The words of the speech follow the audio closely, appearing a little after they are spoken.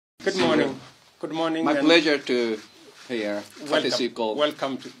Good morning. Good morning. My pleasure to hear Courtesy call.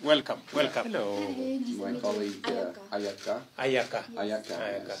 Welcome. Hello, my colleague Ayaka. Ayaka.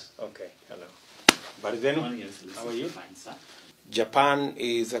 Yes. Okay. Hello. Barzeno, how are you? Fine, sir. Japan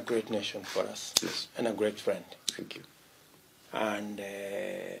is a great nation for us. Yes. And a great friend. Thank you. And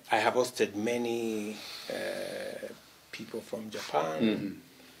I have hosted many people from Japan.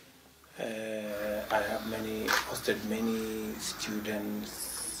 I have hosted many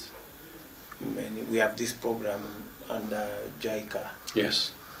students. We have this program under JICA.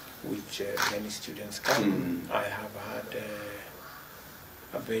 Yes. Which many students come. I have had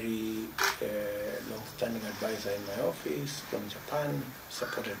a very long-standing advisor in my office from Japan,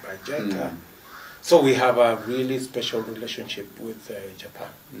 supported by JICA. So we have a really special relationship with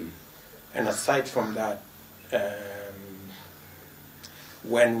Japan. And aside from that,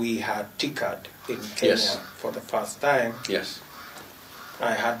 when we had TICAD in Kenya for the first time,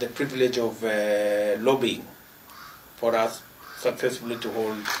 I had the privilege of lobbying for us successfully to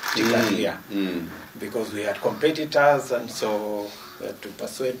hold TICAD here. Because we had competitors, and so we had to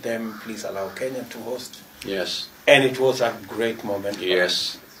persuade them, please allow Kenya to host. Yes. And it was a great moment for Yes.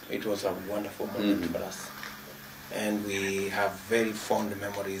 us. It was a wonderful moment for us. And we have very fond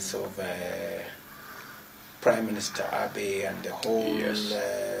memories of Prime Minister Abe and the whole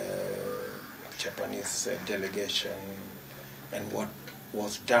Japanese delegation, and what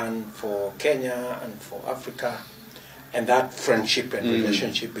was done for Kenya and for Africa, and that friendship and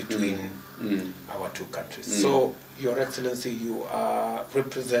relationship between our two countries. So, Your Excellency, you are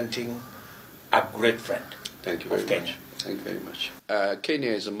representing a great friend. Thank you very much. Thank you very much.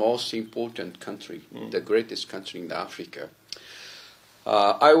 Kenya is the most important country, the greatest country in Africa.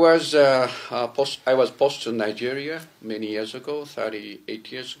 I was posted to Nigeria many years ago,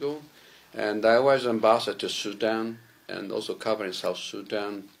 38 years ago, and I was ambassador to Sudan and also covering South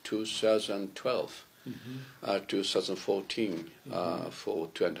Sudan 2012, 2014 for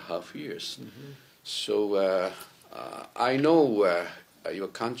 2.5 years. So I know your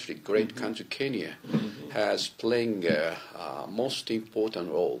country, great country Kenya, has playing a most important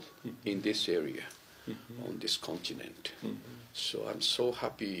role in this area, on this continent. So I'm so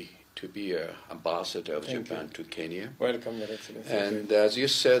happy to be an ambassador of Japan to Kenya. Welcome, Your Excellency. And as you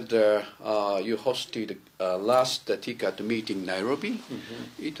said, you hosted last TICAD meeting in Nairobi.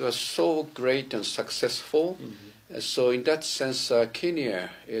 It was so great and successful. So in that sense,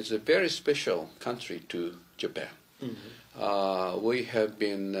 Kenya is a very special country to Japan. We have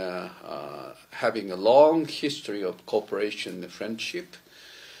been having a long history of cooperation and friendship.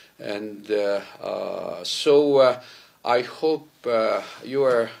 And so I hope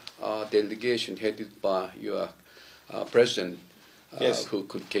your delegation headed by your President Uhuru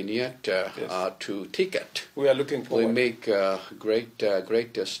Kenyatta to TICAD. We are looking forward. We make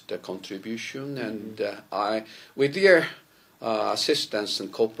greatest contribution, and with your assistance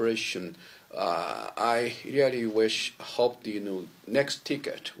and cooperation, I really hope the next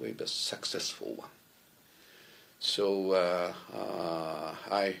TICAD will be a successful one. So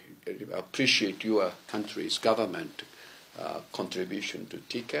I appreciate your country's government contribution to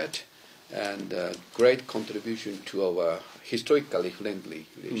TICAD, and great contribution to our historically friendly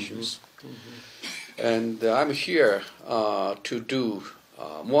relations. And I'm here to do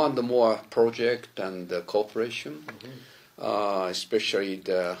more and more project and cooperation, especially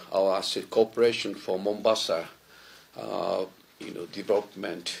our cooperation for Mombasa,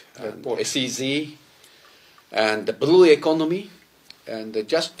 development, and SEZ, and the blue economy. And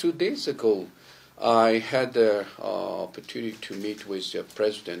just 2 days ago, I had the opportunity to meet with the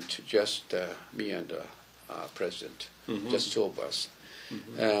president, just me and the president, just two of us.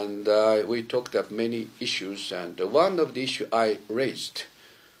 And we talked about many issues, and one of the issues I raised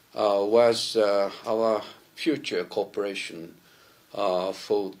was our future cooperation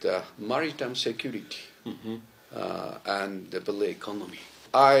for the maritime security and the blue economy.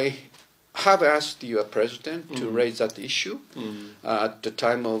 I have asked your president to raise that issue at the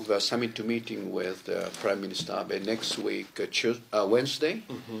time of summit meeting with Prime Minister Abe next week, Wednesday.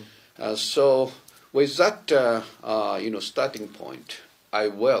 So with that, starting point, I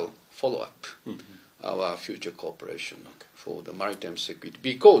will follow up our future cooperation for the maritime security,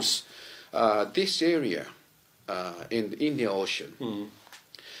 because this area in the Indian Ocean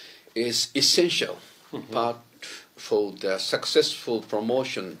is essential part for the successful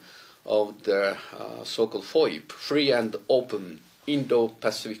promotion of the so-called FOIP, free and open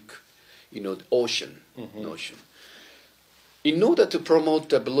Indo-Pacific, the ocean. In order to promote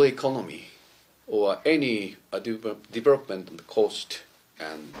the blue economy or any development on the coast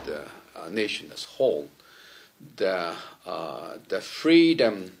and nation as whole, the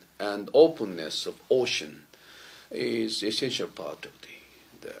freedom and openness of ocean is essential part of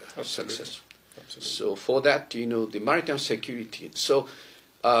the success. Absolutely. So for that, the maritime security. So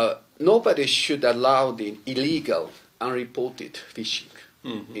nobody should allow the illegal, unreported fishing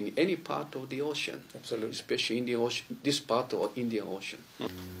in any part of the ocean. Absolutely. Especially in the ocean, this part of Indian Ocean.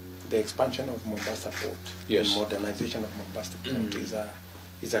 The expansion of Mombasa Port, the modernization of Mombasa Port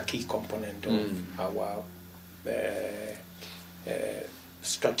is a key component of our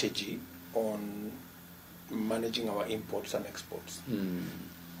strategy on managing our imports and exports.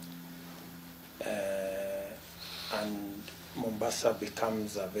 And Mombasa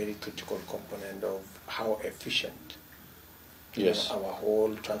becomes a very critical component of how efficient our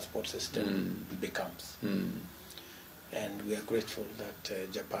whole transport system becomes. And we are grateful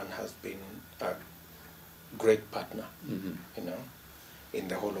that Japan has been a great partner, in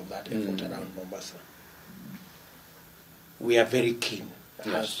the whole of that effort around Mombasa. We are very keen,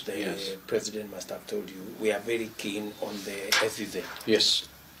 as the President must have told you, we are very keen on the SEZ. Yes.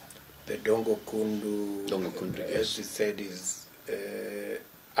 The Dongo Kundu, as he said, is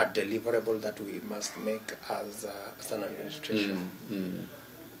a deliverable that we must make as an administration,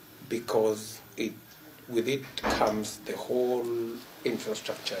 because with it comes the whole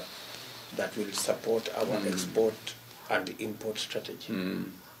infrastructure that will support our export and import strategy.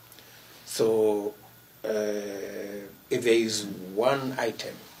 So if there is one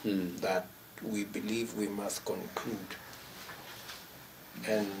item that we believe we must conclude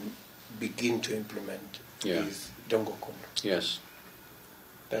and begin to implement is Dongo Kundu. Yes.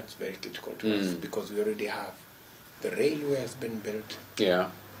 That's very critical to us, because we already have the railway has been built. Yeah.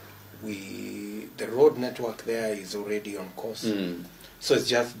 The road network there is already on course. So it's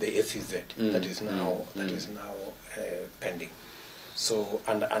just the SEZ that is now pending. So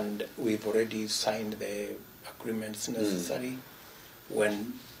and we've already signed the agreements necessary.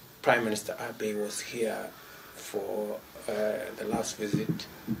 When Prime Minister Abe was here for the last visit,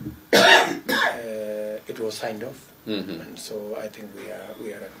 it was signed off, and so I think we are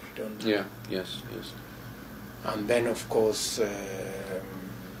agreed on that. Yeah. Yes. And then of course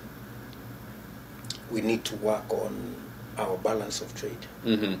we need to work on our balance of trade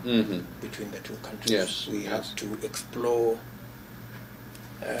between the two countries. Yes. We have to explore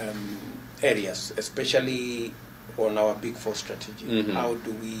areas, especially on our Big Four strategy. How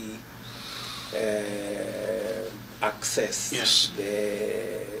do we access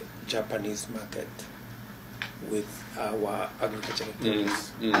the Japanese market with our agricultural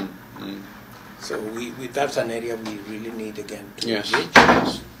products? So that's an area we really need again to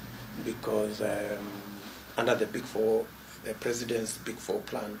engage, because under the Big Four, the President's Big Four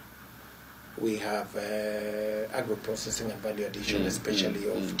plan, we have agro-processing and value addition, especially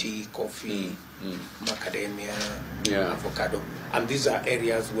of tea, coffee, macadamia, avocado. And these are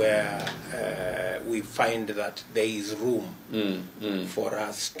areas where we find that there is room for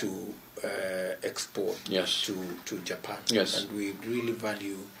us to export to Japan. Yes. And we really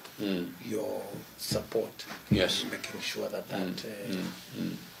value your support in making sure that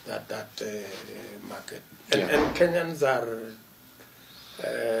that market. And Kenyans are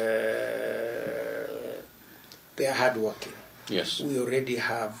they are hardworking. Yes. We already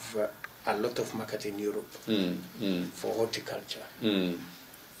have a lot of market in Europe for horticulture,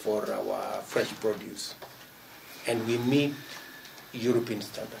 for our fresh produce, and we meet European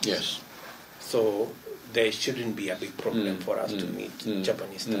standards. Yes. So there shouldn't be a big problem for us to meet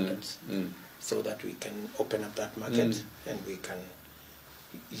Japanese standards, so that we can open up that market and we can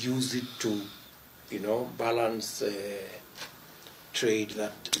use it to, balance trade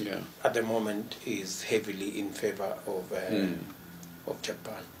that at the moment is heavily in favor of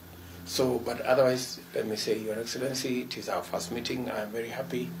Japan. So, but otherwise, let me say, Your Excellency, it is our first meeting. I am very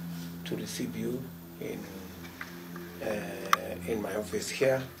happy to receive you in my office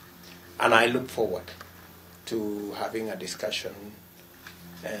here, and I look forward to having a discussion,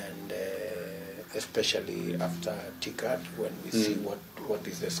 and especially after TICAD, when we see what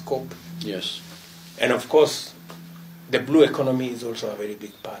is the scope. Yes. And of course, the blue economy is also a very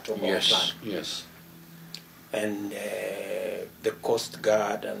big part of our plan. Yes. And the Coast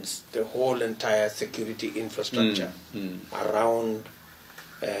Guard and the whole entire security infrastructure around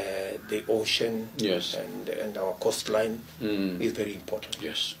the ocean and our coastline is very important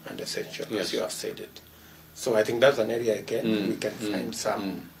and essential, as you have said it. So I think that's an area, again, we can find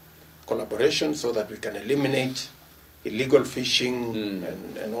some collaboration so that we can eliminate illegal fishing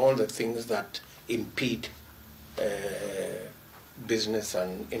and all the things that impede business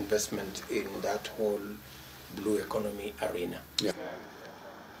and investment in that whole blue economy arena. Yeah.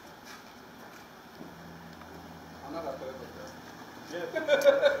 Another